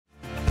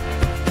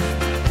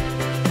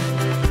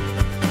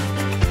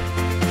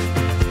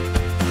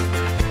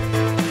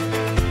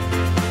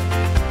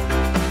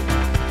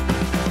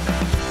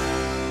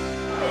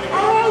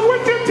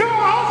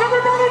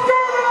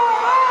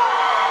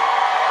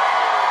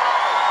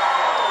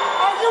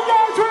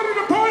guys ready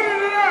to party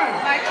tonight?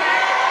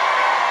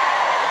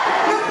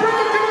 Let's bring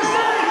it to the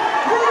stage.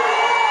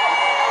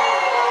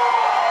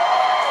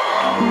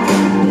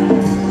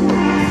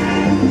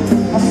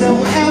 I said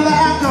wherever I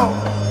go,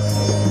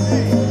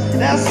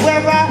 that's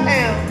where I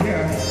am.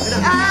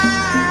 And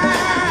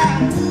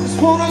I just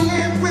wanna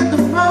live with the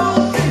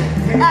moment.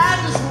 I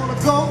just wanna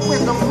go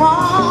with the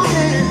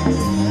moment.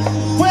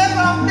 Where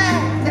I'm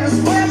at, that's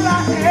where I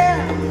am.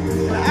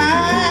 And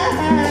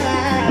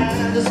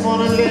I just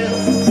wanna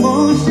live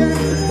motion.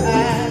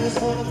 I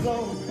just wanna go.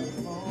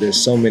 There's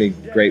so many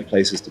great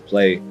places to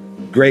play.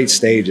 Great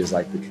stages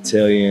like the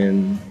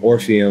Cotillion,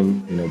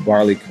 Orpheum,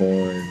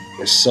 Barleycorn.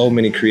 There's so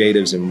many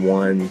creatives in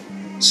one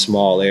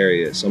small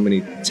area, so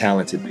many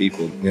talented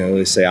people.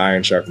 They say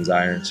iron sharpens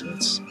iron, so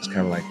it's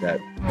kind of like that.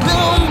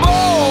 Them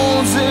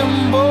bones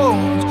and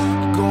bones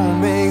gonna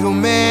make a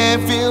man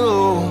feel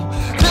old.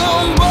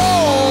 Them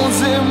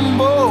bones and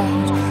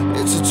bones,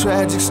 it's a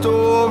tragic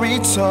story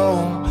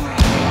told.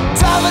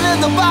 Diving in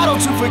the bottle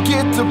to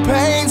forget the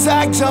pains,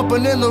 like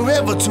jumping in the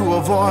river to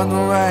avoid the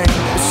rain.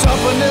 It's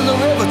jumping in the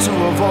river to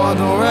avoid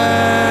the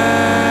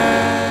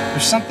rain.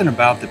 There's something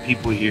about the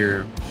people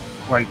here,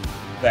 like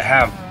they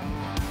have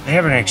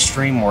an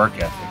extreme work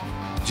ethic.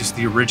 Just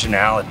the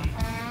originality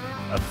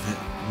of the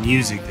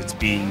music that's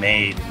being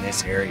made in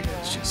this area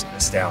is just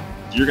astounding.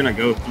 You're gonna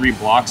go 3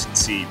 blocks and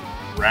see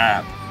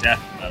rap,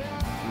 death metal,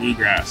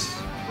 bluegrass,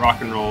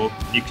 rock and roll.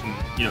 You can,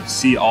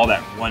 see all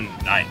that one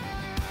night.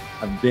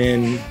 I've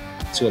been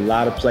to a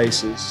lot of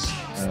places,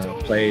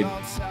 played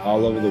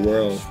all over the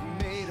world.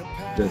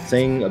 The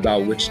thing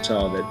about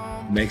Wichita that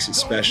makes it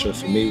special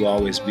for me will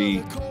always be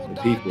the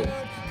people.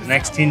 The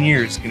next 10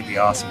 years is gonna be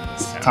awesome in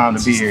this town. Time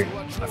to be here.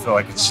 I feel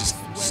like it's just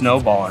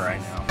snowballing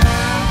right now.